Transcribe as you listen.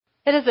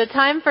It is a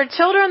time for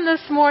children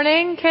this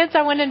morning. Kids,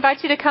 I want to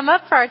invite you to come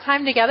up for our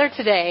time together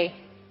today.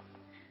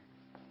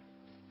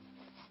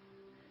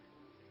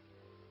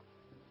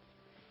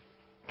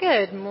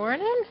 Good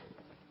morning.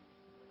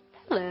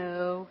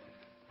 Hello.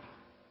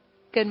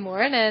 Good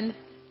morning.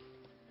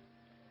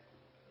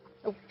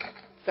 Oh,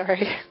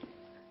 sorry.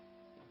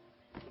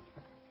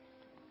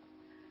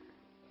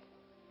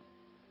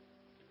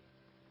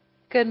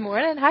 Good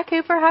morning. Hi,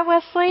 Cooper. Hi,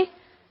 Wesley.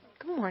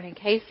 Good morning,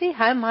 Casey.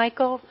 Hi,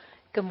 Michael.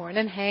 Good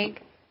morning,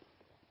 Hank.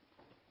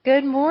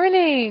 Good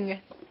morning.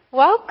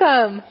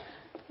 Welcome.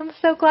 I'm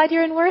so glad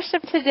you're in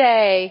worship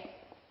today.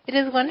 It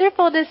is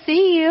wonderful to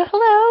see you.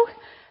 Hello.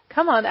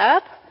 Come on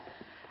up.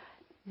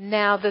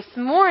 Now, this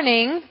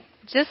morning,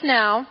 just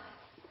now,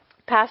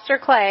 Pastor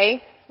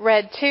Clay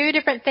read two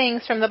different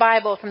things from the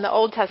Bible, from the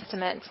Old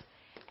Testament.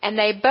 And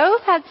they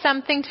both had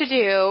something to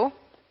do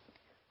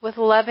with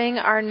loving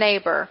our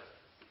neighbor.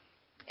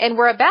 And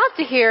we're about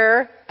to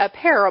hear a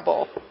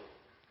parable.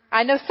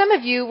 I know some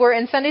of you were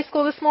in Sunday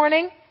school this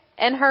morning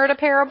and heard a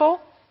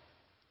parable.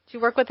 Did you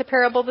work with a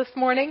parable this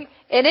morning?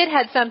 And it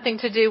had something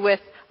to do with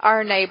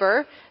our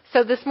neighbor.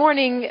 So this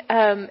morning,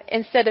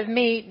 instead of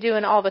me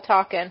doing all the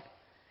talking,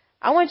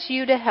 I want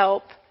you to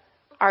help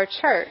our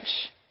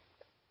church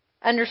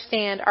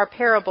understand our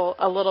parable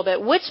a little bit.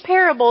 Which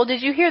parable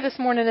did you hear this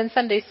morning in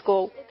Sunday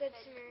school?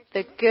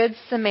 The Good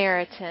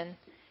Samaritan.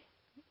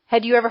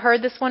 Had you ever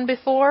heard this one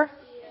before?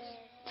 Yes.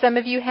 Some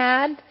of you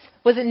had?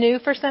 Was it new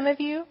for some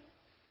of you?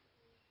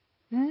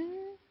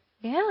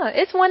 Yeah,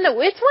 it's one that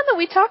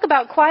we talk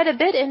about quite a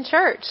bit in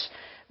church,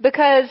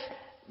 because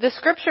the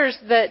scriptures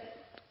that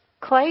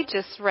Clay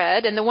just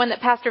read and the one that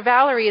Pastor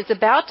Valerie is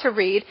about to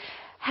read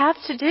have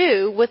to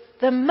do with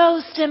the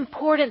most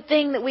important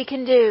thing that we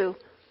can do.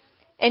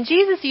 And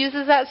Jesus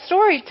uses that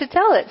story to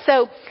tell it.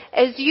 So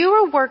as you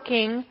are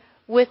working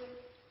with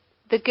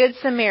the Good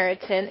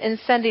Samaritan in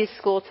Sunday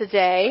school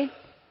today,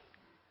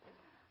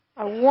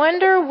 I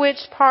wonder which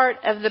part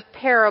of the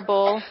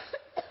parable,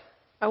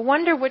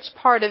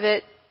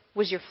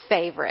 was your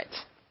favorite.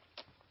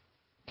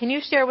 Can you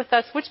share with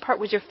us which part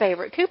was your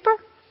favorite? Cooper,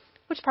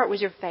 which part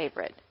was your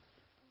favorite?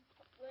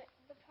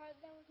 The part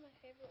that was my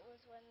favorite was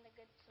when the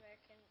Good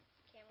Samaritan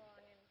came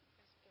along and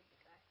rescued the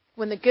guy.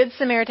 When the Good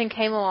Samaritan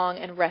came along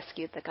and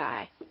rescued the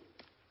guy.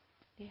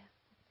 Yeah.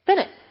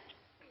 Bennett.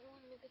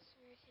 When the Good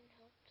Samaritan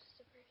helps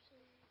the person.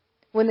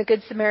 When the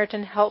Good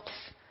Samaritan helps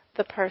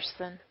the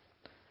person.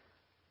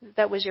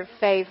 That was your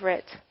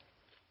favorite.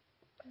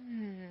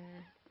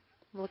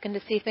 Looking to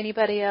see if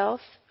anybody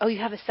else. Oh, you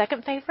have a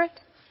second favorite?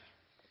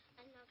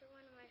 Another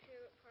one of my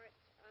favorite parts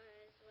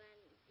is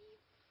when the Good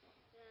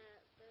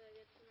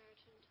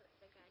Samaritan took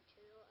the guy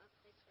to a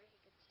place where he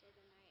could stay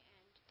the night.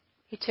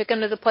 He took him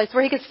to the place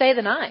where he could stay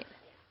the night.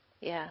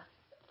 Yeah.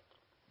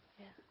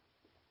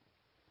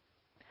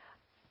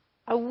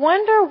 I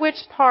wonder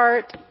which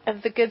part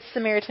of the Good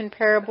Samaritan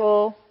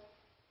parable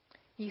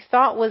you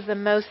thought was the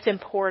most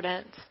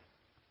important.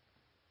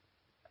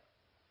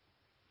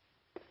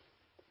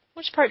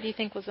 Which part do you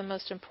think was the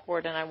most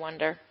important, I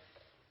wonder?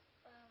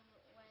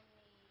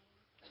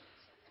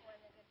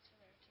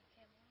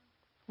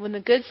 When the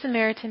Good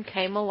Samaritan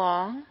came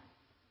along.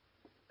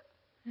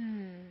 I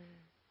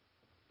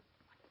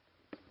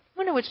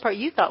wonder which part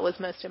you thought was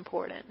most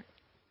important.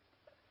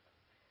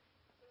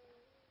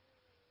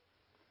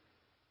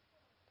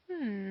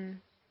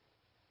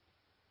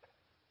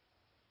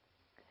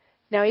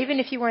 Now, even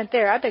if you weren't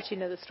there, I bet you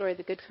know the story of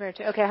the Good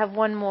Samaritan. Okay, I have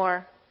one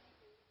more.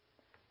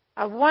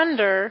 I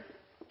wonder,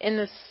 in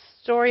the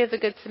story of the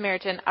Good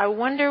Samaritan, I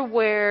wonder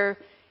where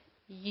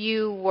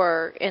you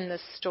were in the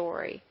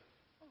story.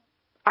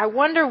 I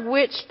wonder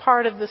which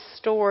part of the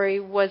story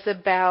was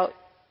about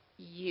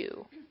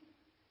you.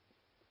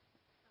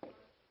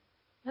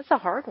 That's a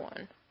hard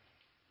one.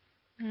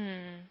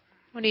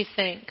 What do you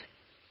think?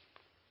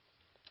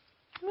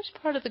 Which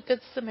part of the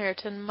Good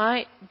Samaritan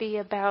might be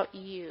about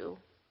you?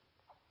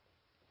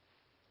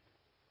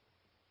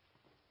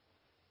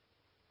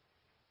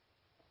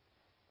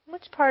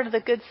 Which part of the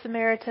Good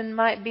Samaritan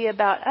might be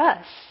about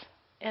us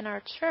in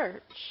our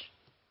church?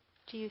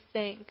 Do you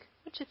think?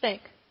 What do you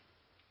think?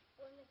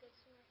 When the Good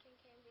Samaritan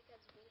came,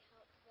 because we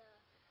helped the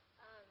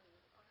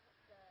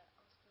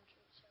Austin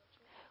Street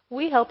shelter.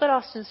 We help at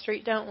Austin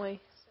Street, don't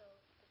we?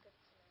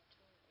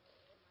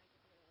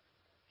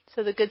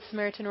 So the Good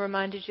Samaritan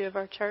reminded you of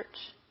our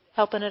church,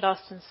 helping at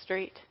Austin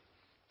Street.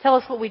 Tell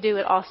us what we do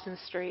at Austin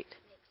Street.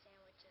 Make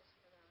sandwiches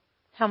for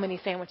them. How many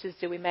sandwiches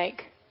do we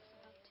make?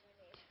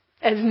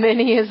 As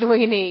many as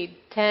we need.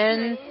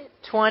 10,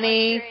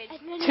 20,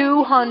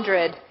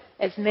 200.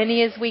 As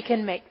many as we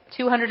can make.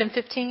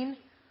 215?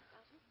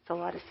 It's a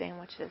lot of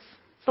sandwiches.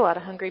 It's a lot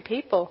of hungry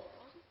people.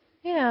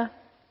 Yeah.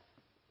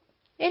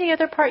 Any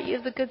other part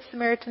of the Good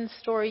Samaritan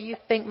story you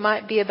think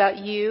might be about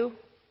you?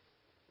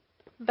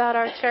 About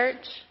our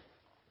church?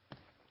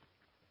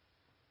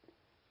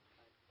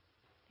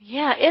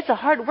 Yeah, it's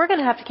we're going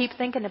to have to keep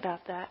thinking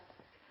about that.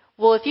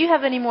 Well, if you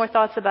have any more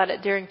thoughts about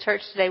it during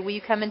church today, will you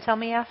come and tell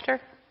me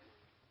after?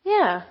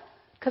 Yeah,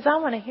 because I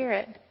want to hear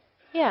it.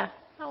 Yeah,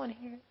 I want to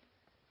hear it.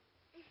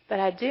 But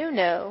I do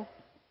know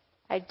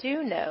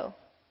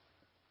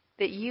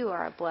that you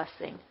are a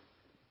blessing.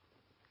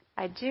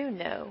 I do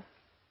know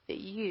that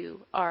you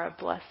are a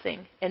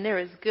blessing. And there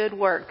is good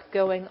work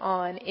going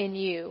on in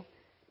you.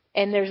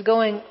 And there's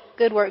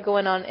good work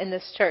going on in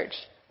this church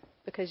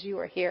because you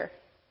are here.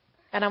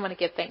 And I want to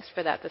give thanks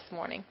for that this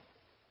morning.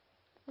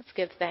 Let's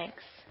give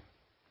thanks.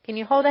 Can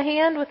you hold a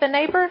hand with a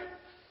neighbor?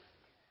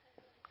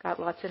 Got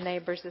lots of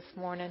neighbors this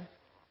morning.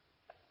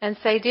 And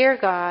say, Dear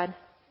God,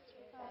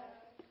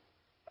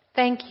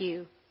 thank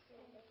you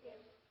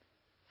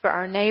for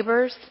our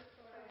neighbors,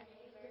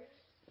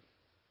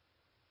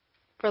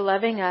 for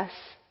loving us,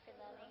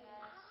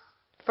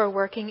 for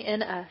working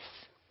in us.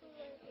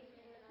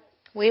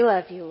 We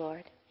love you,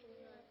 Lord.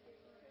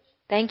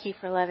 Thank you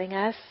for loving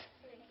us.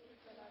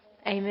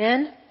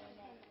 Amen.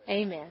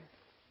 Amen.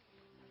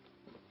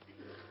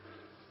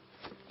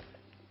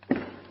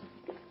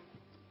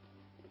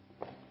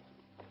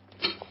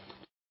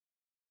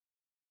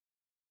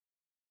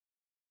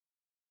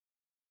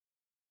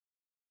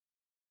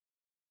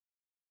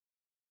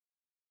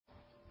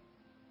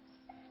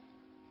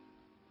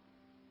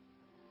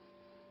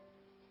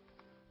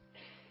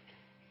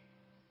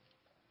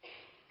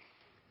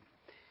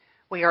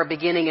 We are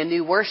beginning a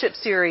new worship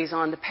series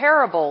on the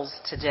parables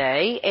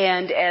today,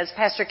 and as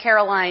Pastor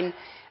Caroline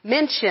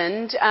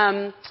mentioned,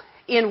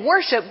 in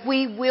worship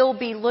we will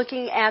be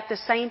looking at the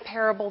same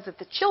parable that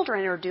the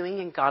children are doing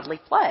in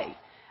Godly Play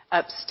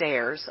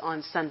upstairs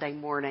on Sunday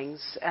mornings.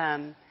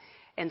 And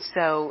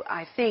so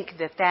I think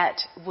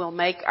that will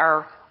make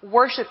our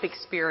worship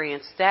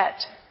experience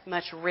that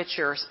much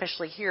richer,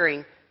 especially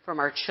hearing from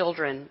our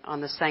children on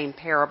the same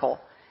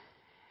parable.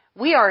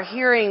 We are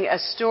hearing a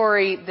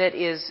story that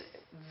is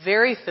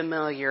very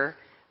familiar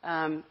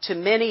to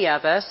many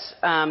of us.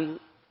 And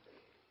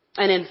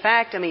in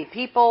fact,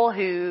 people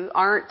who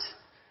aren't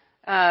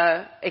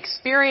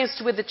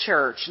experienced with the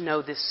church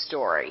know this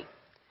story.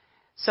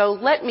 So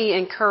let me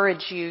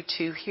encourage you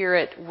to hear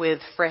it with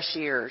fresh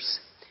ears.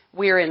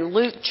 We're in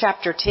Luke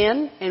chapter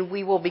 10, and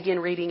we will begin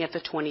reading at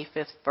the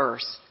 25th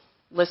verse.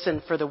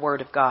 Listen for the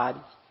word of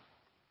God.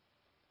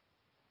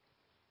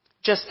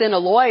 Just then a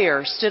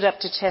lawyer stood up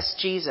to test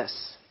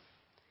Jesus.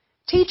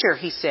 Teacher,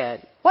 he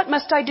said, what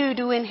must I do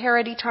to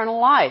inherit eternal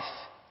life?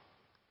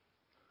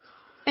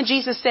 And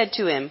Jesus said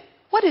to him,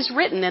 what is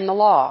written in the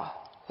law?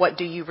 What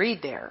do you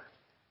read there?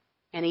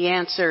 And he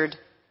answered,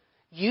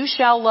 you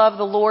shall love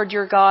the Lord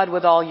your God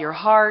with all your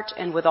heart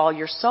and with all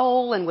your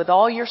soul and with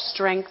all your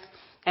strength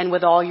and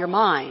with all your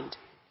mind,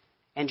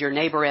 and your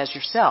neighbor as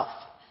yourself.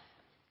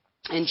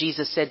 And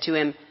Jesus said to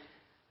him,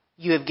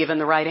 you have given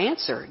the right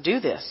answer. Do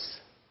this,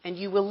 and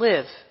you will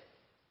live.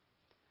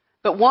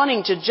 But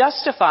wanting to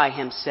justify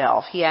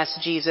himself, he asked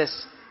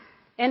Jesus,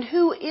 and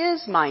who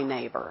is my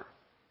neighbor?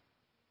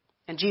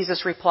 And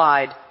Jesus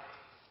replied,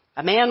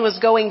 a man was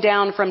going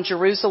down from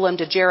Jerusalem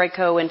to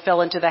Jericho and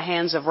fell into the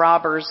hands of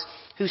robbers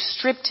who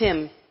stripped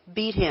him,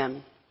 beat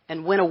him,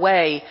 and went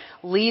away,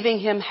 leaving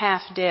him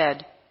half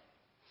dead.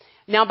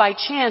 Now by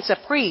chance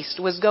a priest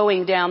was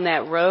going down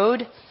that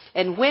road,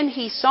 and when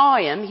he saw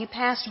him, he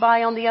passed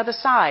by on the other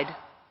side.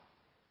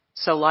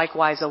 So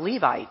likewise a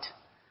Levite,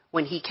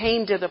 when he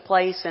came to the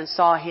place and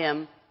saw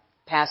him,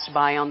 passed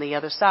by on the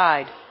other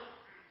side.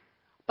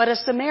 But a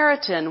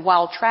Samaritan,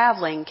 while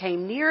traveling,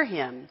 came near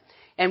him,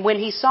 and when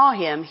he saw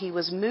him, he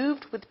was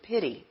moved with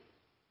pity.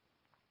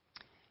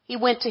 He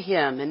went to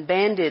him and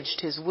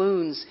bandaged his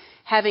wounds,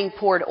 having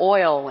poured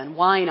oil and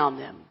wine on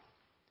them.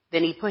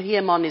 Then he put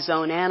him on his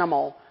own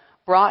animal,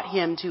 brought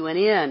him to an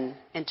inn,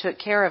 and took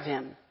care of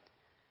him.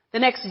 The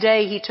next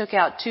day he took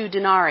out 2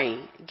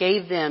 denarii,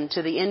 gave them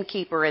to the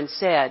innkeeper, and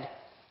said,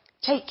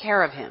 take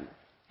care of him,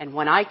 and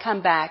when I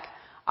come back,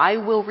 I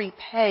will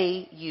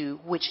repay you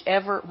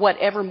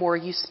whatever more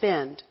you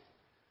spend.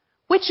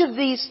 Which of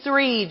these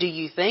 3, do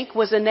you think,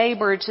 was a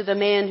neighbor to the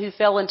man who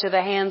fell into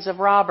the hands of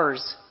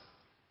robbers?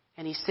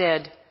 And he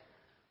said,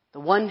 the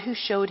one who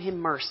showed him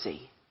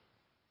mercy.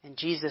 And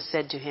Jesus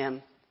said to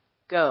him,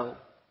 go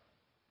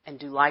and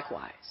do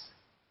likewise.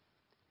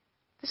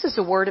 This is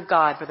the word of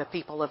God for the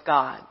people of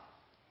God.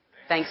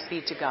 Thanks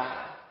be to God.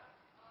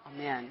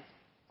 Amen.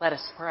 Let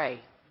us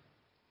pray.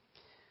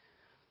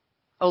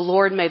 O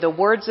Lord, may the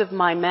words of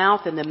my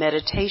mouth and the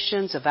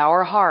meditations of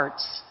our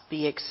hearts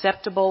be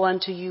acceptable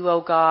unto you, O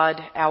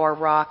God, our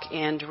rock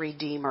and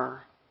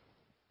redeemer.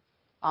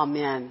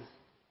 Amen.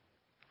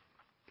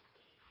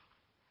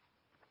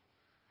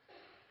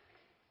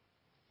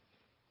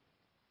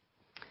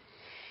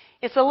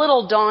 It's a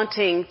little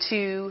daunting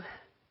to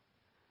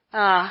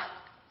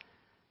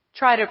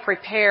try to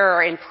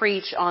prepare and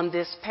preach on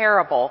this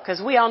parable,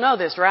 because we all know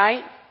this,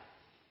 right?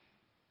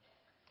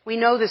 We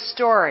know this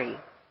story.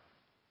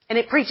 And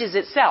it preaches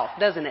itself,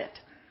 doesn't it?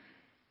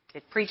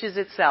 It preaches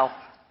itself.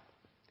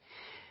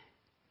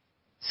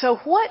 So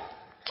what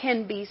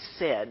can be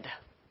said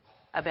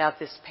about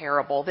this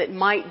parable that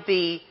might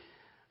be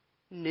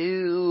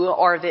new,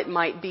 or that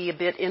might be a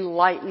bit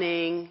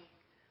enlightening,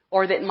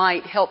 or that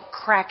might help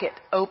crack it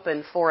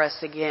open for us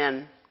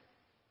again?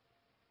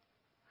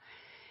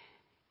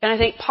 And I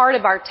think part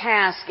of our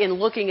task in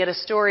looking at a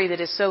story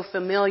that is so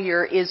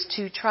familiar is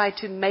to try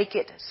to make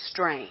it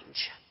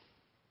strange.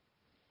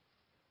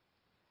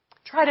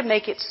 Try to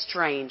make it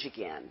strange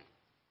again.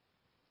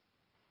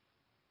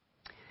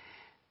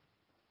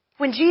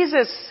 When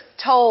Jesus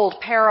told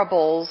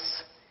parables,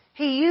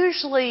 he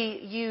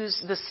usually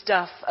used the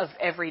stuff of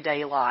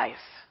everyday life.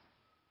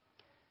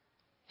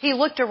 He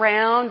looked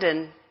around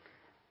and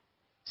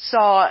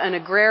saw an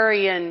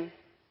agrarian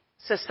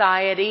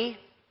society,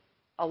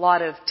 a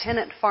lot of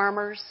tenant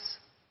farmers,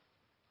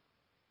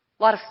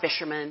 a lot of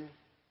fishermen.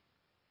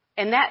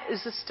 And that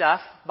is the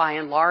stuff, by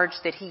and large,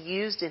 that he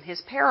used in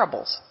his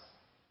parables.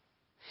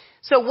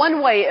 So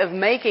one way of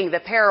making the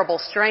parable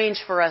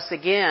strange for us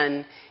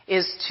again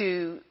is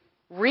to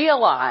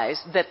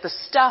realize that the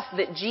stuff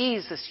that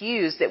Jesus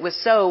used that was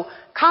so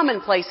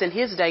commonplace in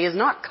his day is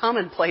not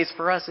commonplace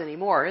for us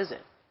anymore, is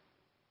it?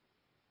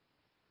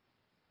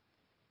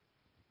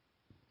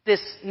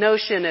 This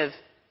notion of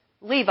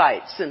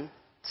Levites and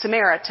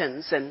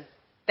Samaritans and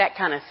that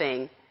kind of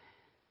thing,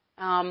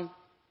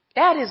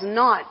 that is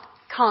not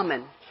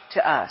common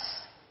to us.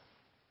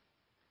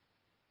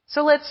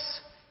 So let's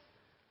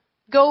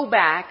go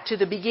back to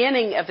the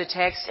beginning of the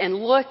text and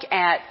look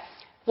at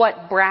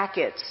what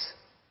brackets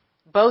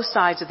both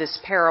sides of this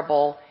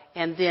parable,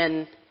 and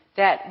then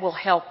that will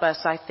help us,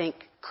 I think,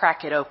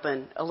 crack it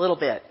open a little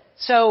bit.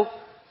 So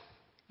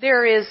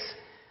there is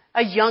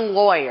a young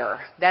lawyer.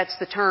 That's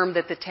the term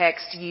that the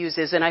text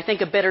uses, and I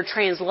think a better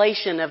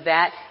translation of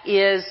that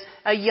is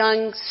a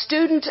young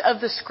student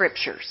of the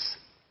Scriptures.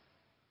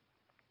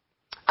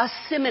 A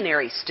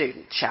seminary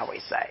student, shall we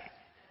say.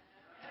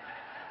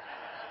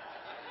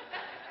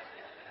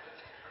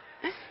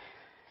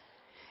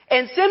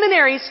 And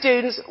seminary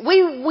students,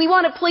 we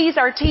want to please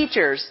our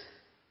teachers.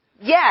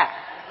 Yeah,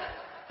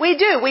 we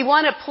do. We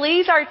want to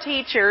please our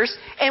teachers,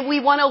 and we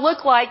want to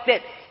look like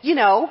that,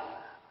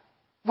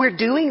 we're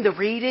doing the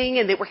reading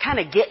and that we're kind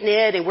of getting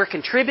it and we're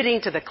contributing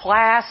to the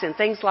class and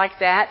things like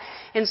that.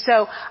 And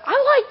so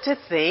I like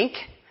to think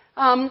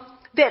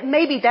that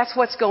maybe that's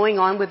what's going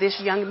on with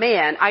this young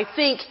man. I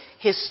think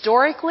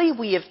historically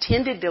we have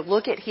tended to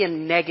look at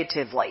him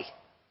negatively.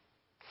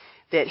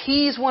 That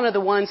he's one of the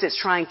ones that's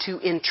trying to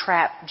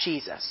entrap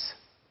Jesus.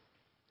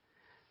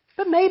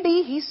 But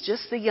maybe he's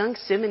just the young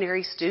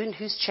seminary student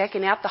who's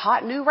checking out the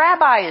hot new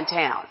rabbi in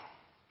town.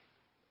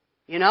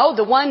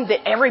 The one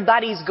that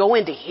everybody's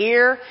going to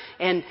hear,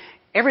 and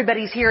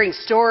everybody's hearing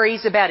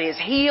stories about his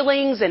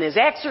healings and his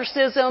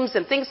exorcisms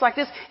and things like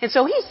this. And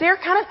so he's there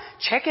kind of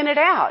checking it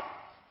out.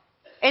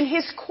 And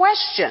his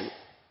question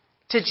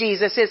to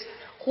Jesus is,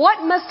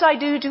 what must I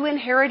do to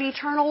inherit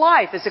eternal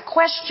life? Is a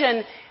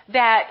question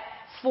that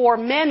for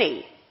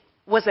many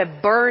was a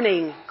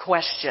burning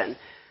question,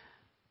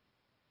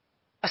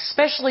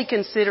 especially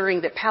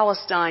considering that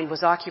Palestine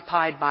was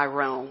occupied by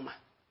Rome.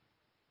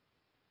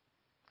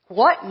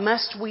 What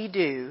must we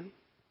do?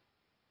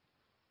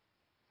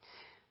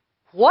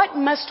 What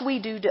must we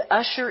do to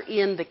usher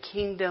in the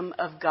kingdom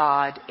of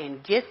God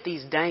and get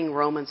these dang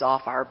Romans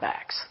off our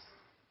backs?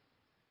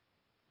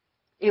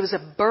 It was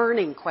a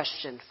burning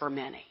question for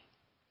many.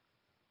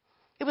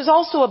 It was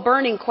also a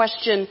burning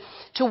question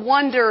to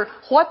wonder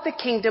what the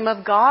kingdom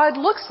of God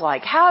looks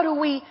like. How do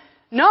we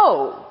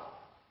know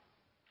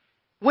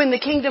when the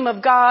kingdom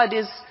of God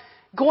is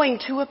going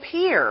to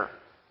appear?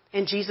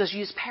 And Jesus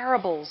used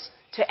parables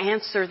to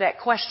answer that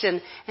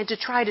question and to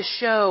try to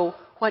show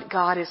what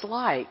God is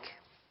like.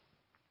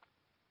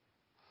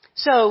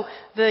 So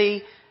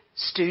the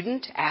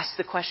student asked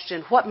the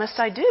question, what must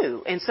I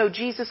do? And so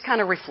Jesus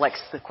kind of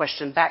reflects the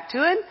question back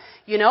to him.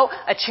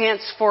 A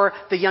chance for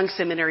the young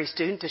seminary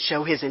student to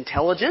show his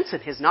intelligence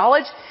and his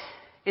knowledge.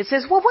 It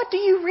says, well, what do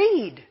you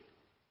read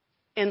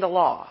in the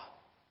law?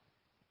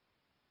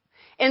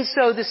 And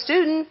so the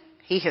student,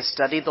 he has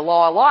studied the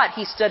law a lot.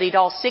 He studied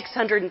all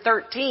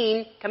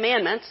 613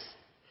 commandments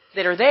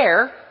that are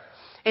there,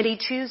 and he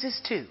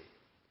chooses two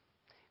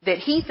that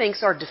he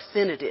thinks are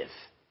definitive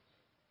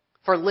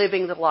for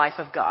living the life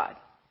of God.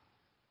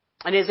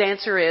 And his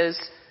answer is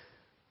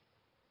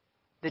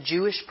the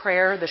Jewish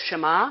prayer, the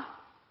Shema.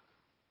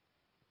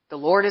 The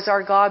Lord is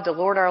our God, the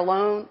Lord our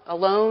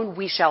alone.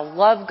 We shall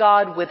love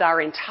God with our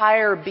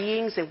entire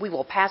beings, and we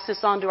will pass this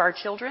on to our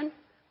children.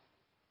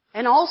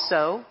 And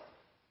also,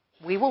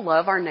 we will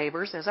love our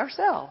neighbors as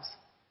ourselves.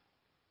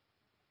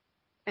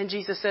 And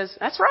Jesus says,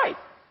 that's right.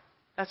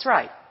 That's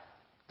right.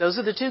 Those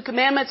are the two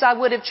commandments I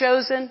would have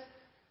chosen.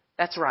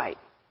 That's right.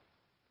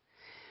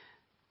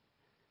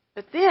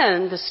 But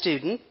then the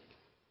student,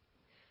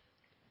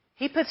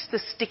 he puts the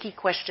sticky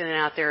question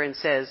out there and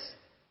says,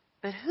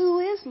 but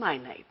who is my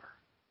neighbor?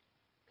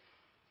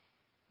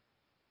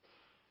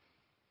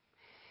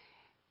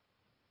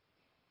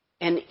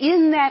 And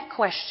in that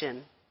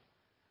question,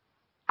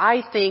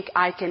 I think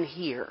I can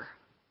hear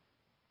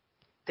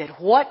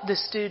that what the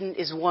student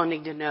is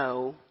wanting to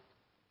know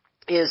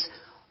is,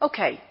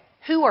 okay,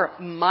 who are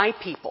my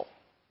people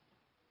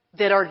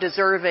that are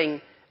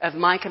deserving of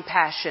my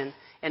compassion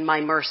and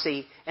my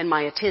mercy and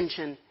my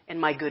attention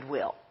and my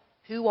goodwill?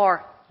 Who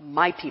are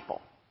my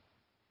people?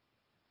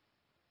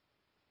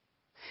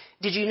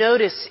 Did you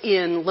notice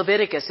in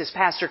Leviticus, as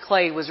Pastor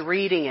Clay was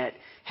reading it,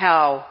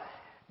 how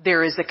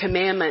there is a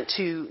commandment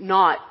to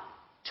not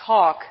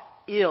talk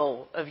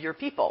ill of your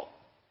people,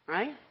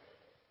 right?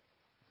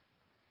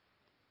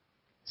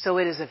 So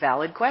it is a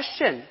valid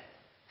question.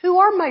 Who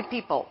are my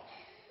people?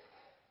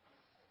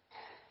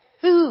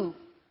 Who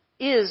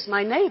is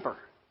my neighbor?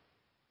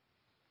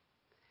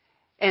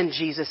 And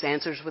Jesus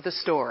answers with a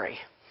story.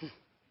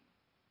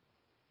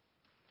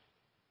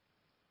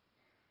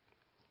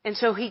 And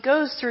so he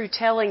goes through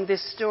telling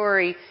this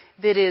story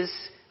that is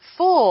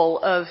full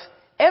of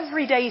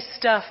everyday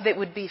stuff that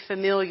would be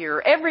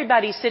familiar.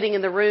 Everybody sitting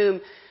in the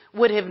room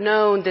would have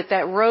known that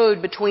that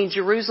road between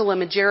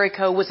Jerusalem and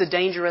Jericho was a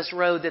dangerous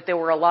road, that there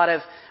were a lot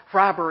of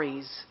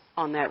robberies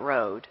on that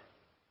road.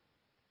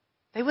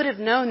 They would have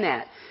known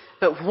that.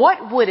 But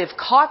what would have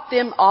caught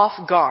them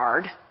off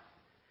guard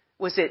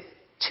was that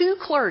two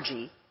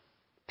clergy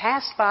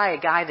passed by a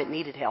guy that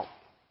needed help.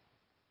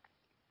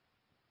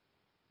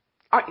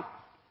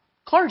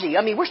 Clergy,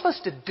 we're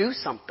supposed to do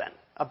something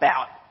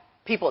about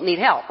people that need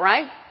help,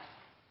 right?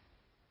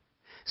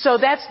 So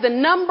that's the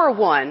number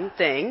one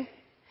thing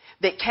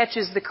that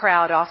catches the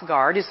crowd off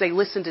guard as they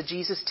listen to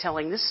Jesus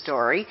telling this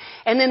story.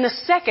 And then the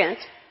second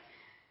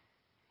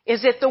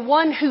is that the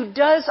one who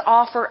does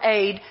offer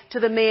aid to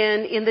the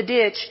man in the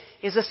ditch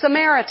is a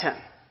Samaritan.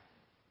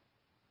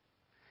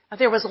 Now,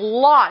 there was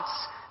lots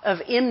of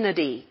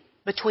enmity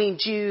between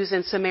Jews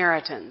and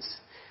Samaritans.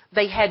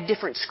 They had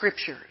different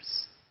scriptures.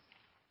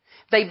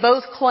 They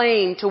both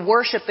claimed to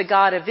worship the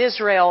God of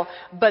Israel,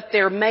 but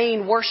their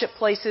main worship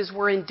places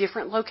were in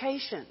different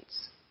locations.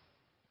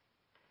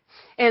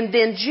 And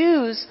then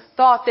Jews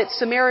thought that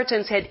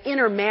Samaritans had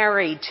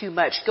intermarried too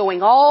much,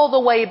 going all the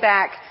way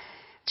back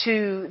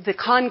to the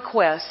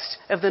conquest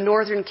of the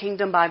northern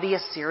kingdom by the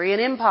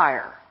Assyrian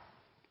Empire.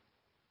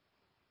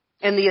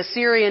 And the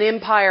Assyrian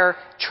Empire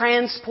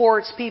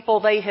transports people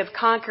they have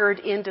conquered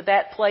into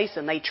that place,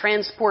 and they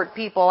transport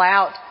people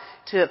out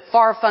to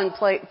far-flung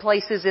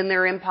places in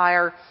their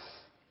empire.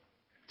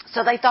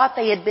 So they thought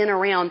they had been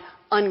around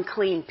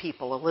unclean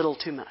people a little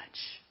too much.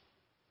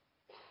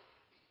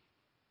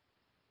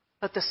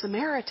 But the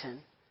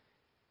Samaritan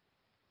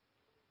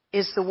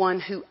is the one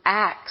who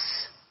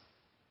acts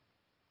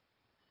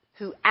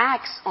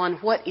on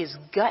what his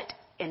gut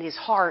and his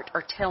heart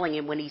are telling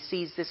him when he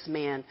sees this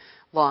man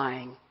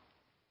lying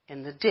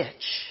in the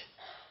ditch.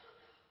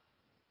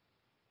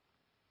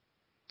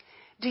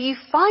 Do you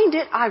find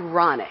it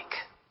ironic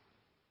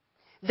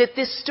that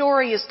this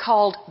story is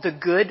called the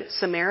Good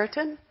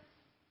Samaritan?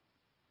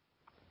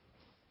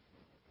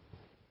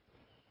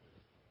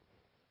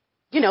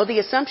 The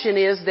assumption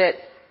is that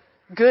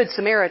good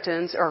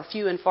Samaritans are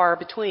few and far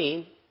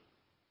between.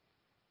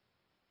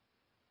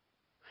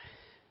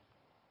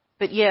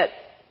 But yet,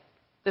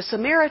 the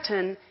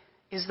Samaritan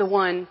is the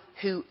one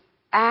who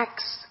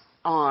acts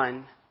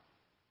on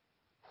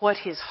what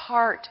his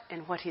heart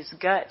and what his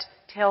gut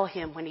tell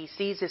him when he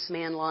sees this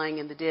man lying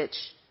in the ditch.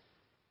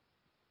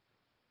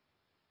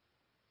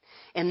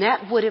 And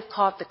that would have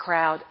caught the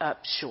crowd up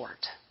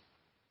short.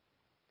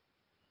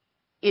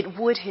 It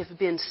would have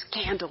been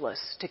scandalous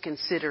to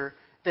consider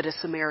that a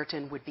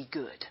Samaritan would be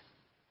good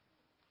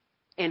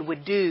and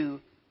would do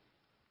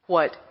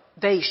what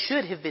they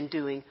should have been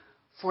doing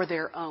for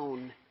their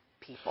own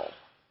people.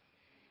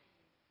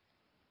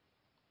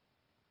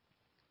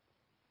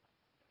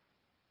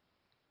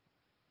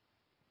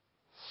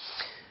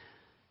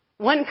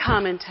 One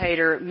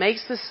commentator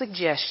makes the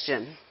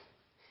suggestion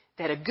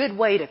that a good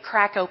way to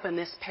crack open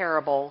this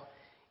parable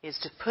is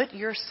to put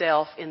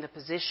yourself in the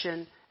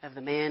position of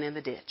the man in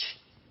the ditch.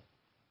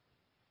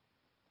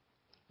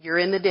 You're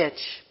in the ditch.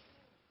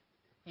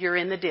 You're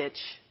in the ditch.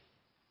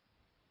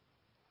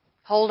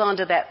 Hold on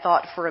to that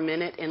thought for a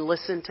minute and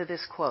listen to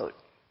this quote.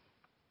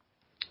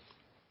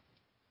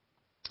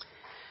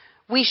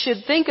 We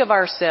should think of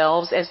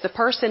ourselves as the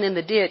person in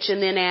the ditch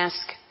and then ask,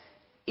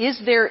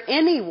 is there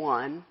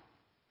anyone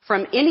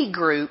from any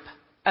group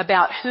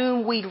about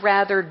whom we'd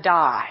rather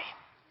die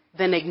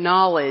than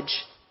acknowledge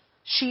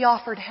she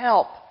offered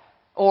help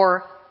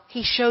or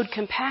he showed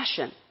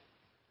compassion?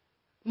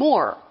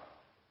 More,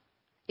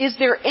 is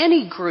there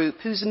any group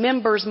whose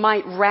members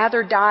might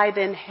rather die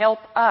than help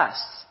us?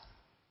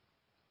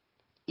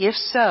 If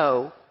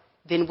so,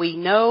 then we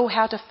know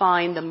how to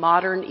find the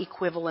modern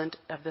equivalent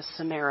of the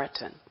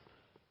Samaritan.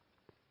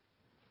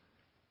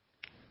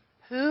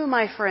 Who,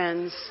 my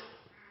friends,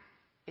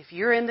 if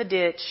you're in the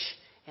ditch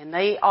and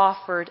they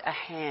offered a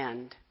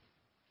hand,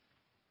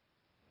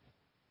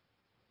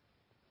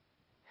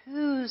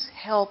 whose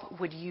help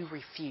would you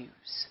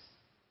refuse?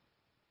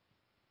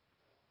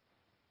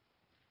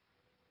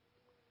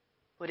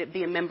 Would it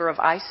be a member of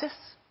ISIS?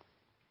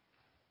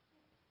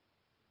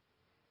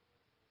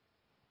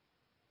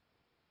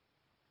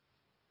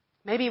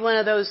 Maybe one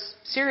of those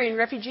Syrian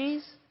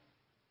refugees?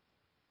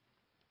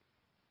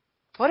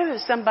 What if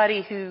it's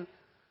somebody who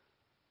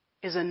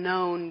is a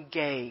known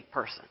gay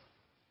person?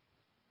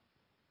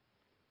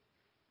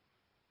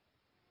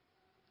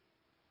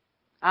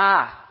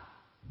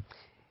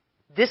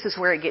 This is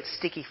where it gets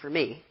sticky for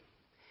me.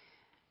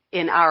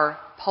 in our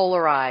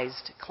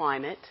polarized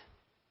climate?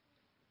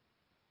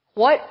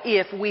 What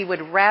if we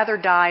would rather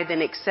die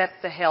than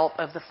accept the help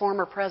of the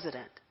former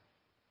president?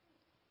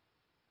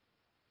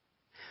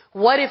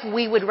 What if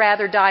we would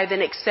rather die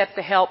than accept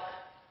the help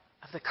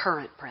of the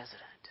current president?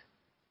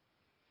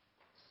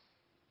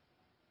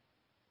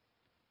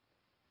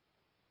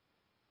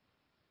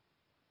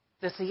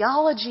 The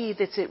theology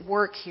that's at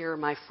work here,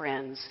 my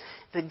friends,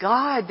 the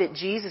God that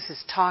Jesus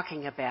is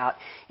talking about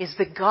is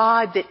the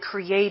God that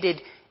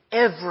created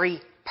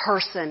every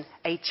person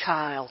a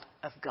child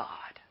of God.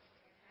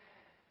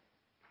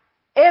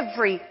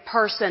 Every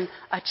person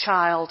a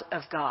child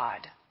of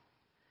God.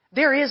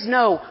 There is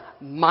no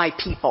my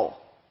people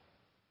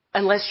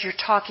unless you're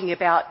talking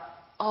about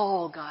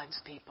all God's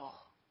people.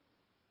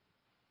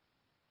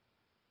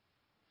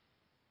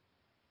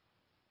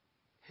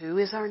 Who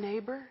is our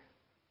neighbor?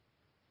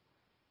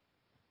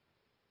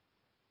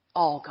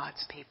 All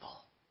God's people.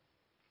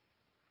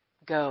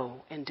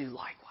 Go and do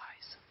likewise.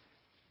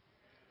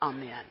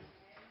 Amen.